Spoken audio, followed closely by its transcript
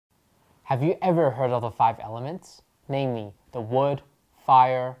Have you ever heard of the five elements? Namely, the wood,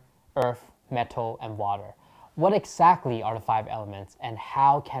 fire, earth, metal, and water. What exactly are the five elements and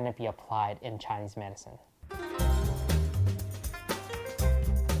how can it be applied in Chinese medicine?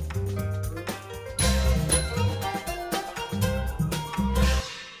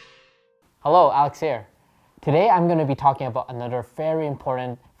 Hello, Alex here. Today I'm going to be talking about another very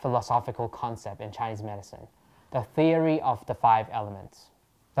important philosophical concept in Chinese medicine, the theory of the five elements.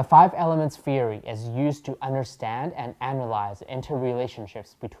 The five elements theory is used to understand and analyze the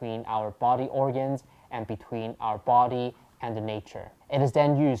interrelationships between our body organs and between our body and the nature. It is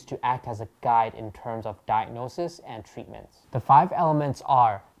then used to act as a guide in terms of diagnosis and treatments. The five elements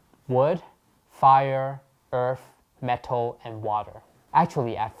are wood, fire, earth, metal, and water.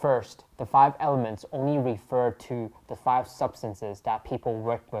 Actually, at first, the five elements only refer to the five substances that people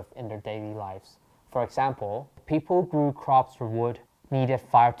work with in their daily lives. For example, people grew crops for wood, needed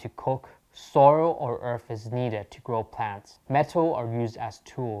fire to cook, soil or earth is needed to grow plants, metal are used as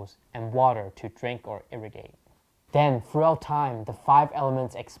tools, and water to drink or irrigate. Then, throughout time, the five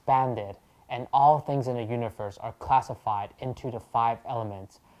elements expanded, and all things in the universe are classified into the five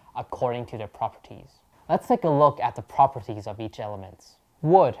elements according to their properties. Let's take a look at the properties of each element.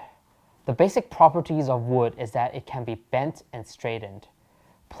 Wood. The basic properties of wood is that it can be bent and straightened.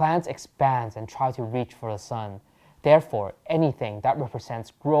 Plants expand and try to reach for the sun. Therefore, anything that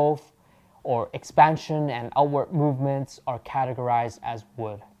represents growth or expansion and outward movements are categorized as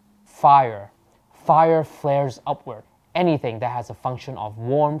wood. Fire. Fire flares upward. Anything that has a function of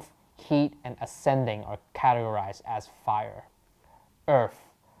warmth, heat, and ascending are categorized as fire. Earth.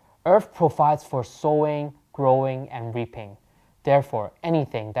 Earth provides for sowing, growing, and reaping. Therefore,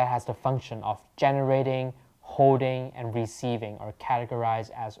 anything that has the function of generating, holding, and receiving are categorized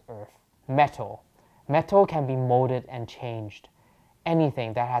as earth. Metal. Metal can be molded and changed.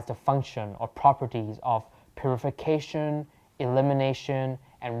 Anything that has the function or properties of purification, elimination,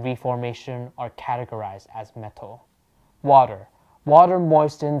 and reformation are categorized as metal. Water. Water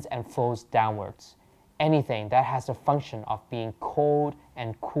moistens and flows downwards. Anything that has the function of being cold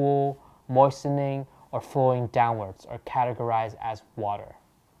and cool, moistening, or flowing downwards are categorized as water.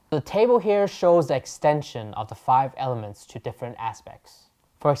 The table here shows the extension of the five elements to different aspects.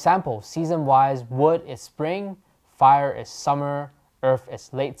 For example, season-wise, wood is spring, fire is summer, earth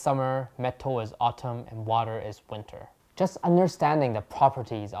is late summer, metal is autumn, and water is winter. Just understanding the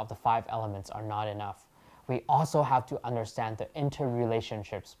properties of the five elements are not enough. We also have to understand the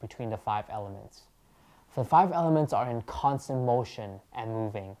interrelationships between the five elements. The five elements are in constant motion and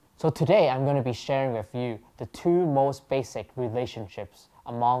moving. So today I'm going to be sharing with you the two most basic relationships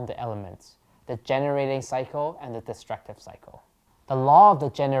among the elements, the generating cycle and the destructive cycle. The law of the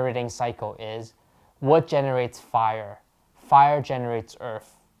generating cycle is wood generates fire, fire generates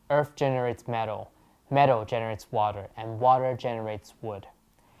earth, earth generates metal, metal generates water, and water generates wood.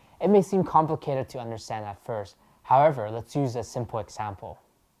 It may seem complicated to understand at first. However, let's use a simple example.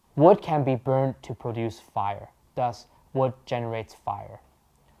 Wood can be burned to produce fire, thus wood generates fire.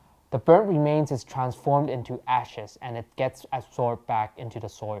 The burnt remains is transformed into ashes and it gets absorbed back into the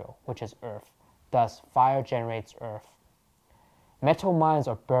soil, which is earth, thus fire generates earth. Metal mines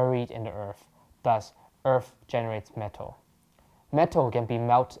are buried in the earth, thus earth generates metal. Metal can be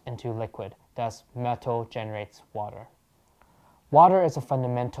melted into liquid, thus metal generates water. Water is a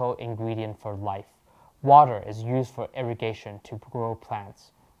fundamental ingredient for life. Water is used for irrigation to grow plants,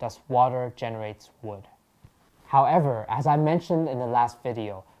 thus water generates wood. However, as I mentioned in the last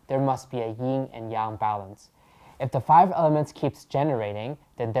video, there must be a yin and yang balance. If the five elements keeps generating,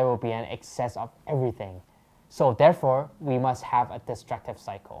 then there will be an excess of everything. So therefore, we must have a destructive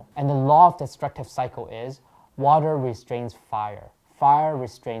cycle. And the law of destructive cycle is water restrains fire, fire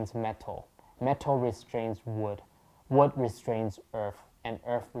restrains metal, metal restrains wood, wood restrains earth, and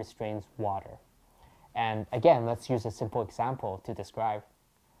earth restrains water. And again, let's use a simple example to describe.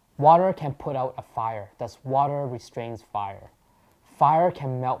 Water can put out a fire, thus water restrains fire. Fire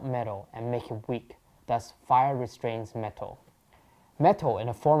can melt metal and make it weak, thus fire restrains metal. Metal in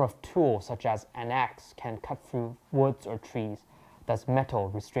the form of tools such as an axe can cut through woods or trees, thus metal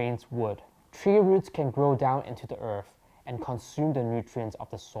restrains wood. Tree roots can grow down into the earth and consume the nutrients of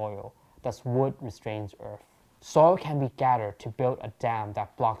the soil, thus wood restrains earth. Soil can be gathered to build a dam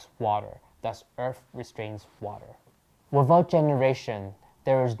that blocks water, thus earth restrains water. Without generation,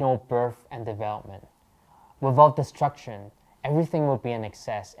 there is no birth and development. Without destruction, everything will be in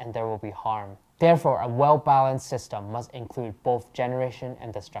excess and there will be harm. Therefore, a well-balanced system must include both generation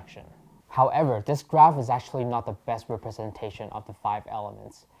and destruction. However, this graph is actually not the best representation of the five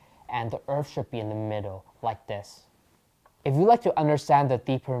elements, and the earth should be in the middle, like this. If you like to understand the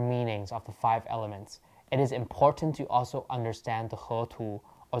deeper meanings of the 5 elements, it is important to also understand the He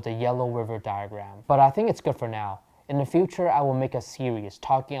or the Yellow River diagram. But I think it's good for now. In the future, I will make a series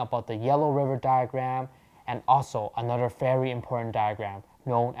talking about the Yellow River diagram and also another very important diagram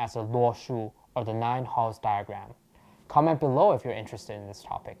known as the Luo Shu or the 9 halls diagram. Comment below if you're interested in this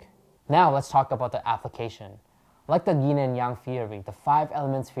topic. Now let's talk about the application. Like the yin and yang theory, the 5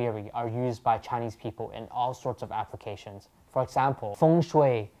 elements theory are used by Chinese people in all sorts of applications. For example, feng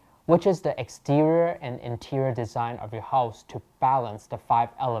shui, which is the exterior and interior design of your house to balance the 5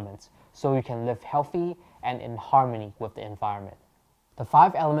 elements so you can live healthy and in harmony with the environment. The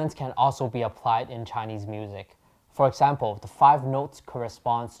 5 elements can also be applied in Chinese music. For example, the 5 notes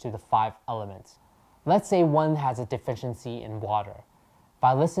corresponds to the 5 elements. Let's say one has a deficiency in water.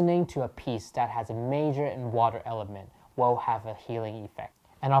 By listening to a piece that has a major in water element will have a healing effect.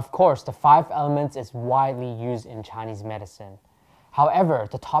 And of course, the 5 elements is widely used in Chinese medicine. However,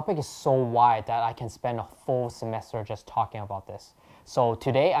 the topic is so wide that I can spend a full semester just talking about this. So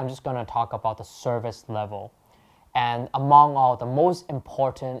today I'm just going to talk about the service level. And among all, the most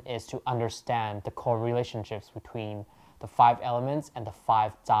important is to understand the correlationships between the 5 elements and the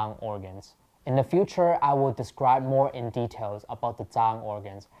 5 Zang organs. In the future, I will describe more in details about the Zang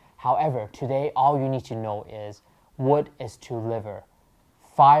organs. However, today all you need to know is wood is to liver,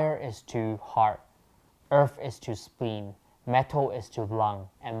 fire is to heart, earth is to spleen, metal is to lung,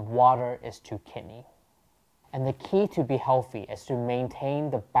 and water is to kidney. And the key to be healthy is to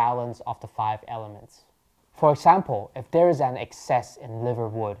maintain the balance of the 5 elements. For example, if there is an excess in liver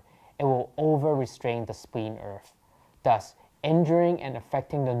wood, it will over-restrain the spleen earth, thus injuring and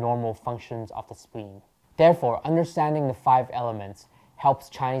affecting the normal functions of the spleen. Therefore, understanding the 5 elements helps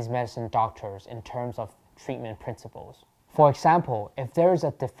Chinese medicine doctors in terms of treatment principles. For example, if there is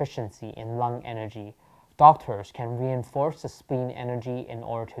a deficiency in lung energy, doctors can reinforce the spleen energy in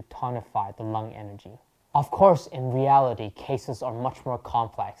order to tonify the lung energy. Of course, in reality, cases are much more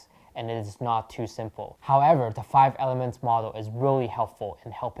complex and it is not too simple. However, the 5 elements model is really helpful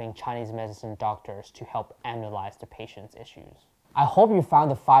in helping Chinese medicine doctors to help analyze the patient's issues. I hope you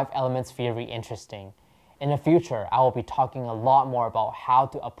found the 5 elements theory interesting. In the future, I will be talking a lot more about how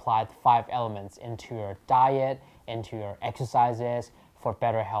to apply the 5 elements into your diet, into your exercises for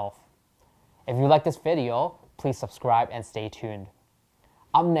better health. If you like this video, please subscribe and stay tuned.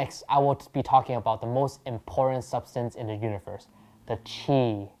 Up next, I will be talking about the most important substance in the universe, the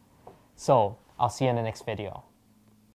qi. So, I'll see you in the next video.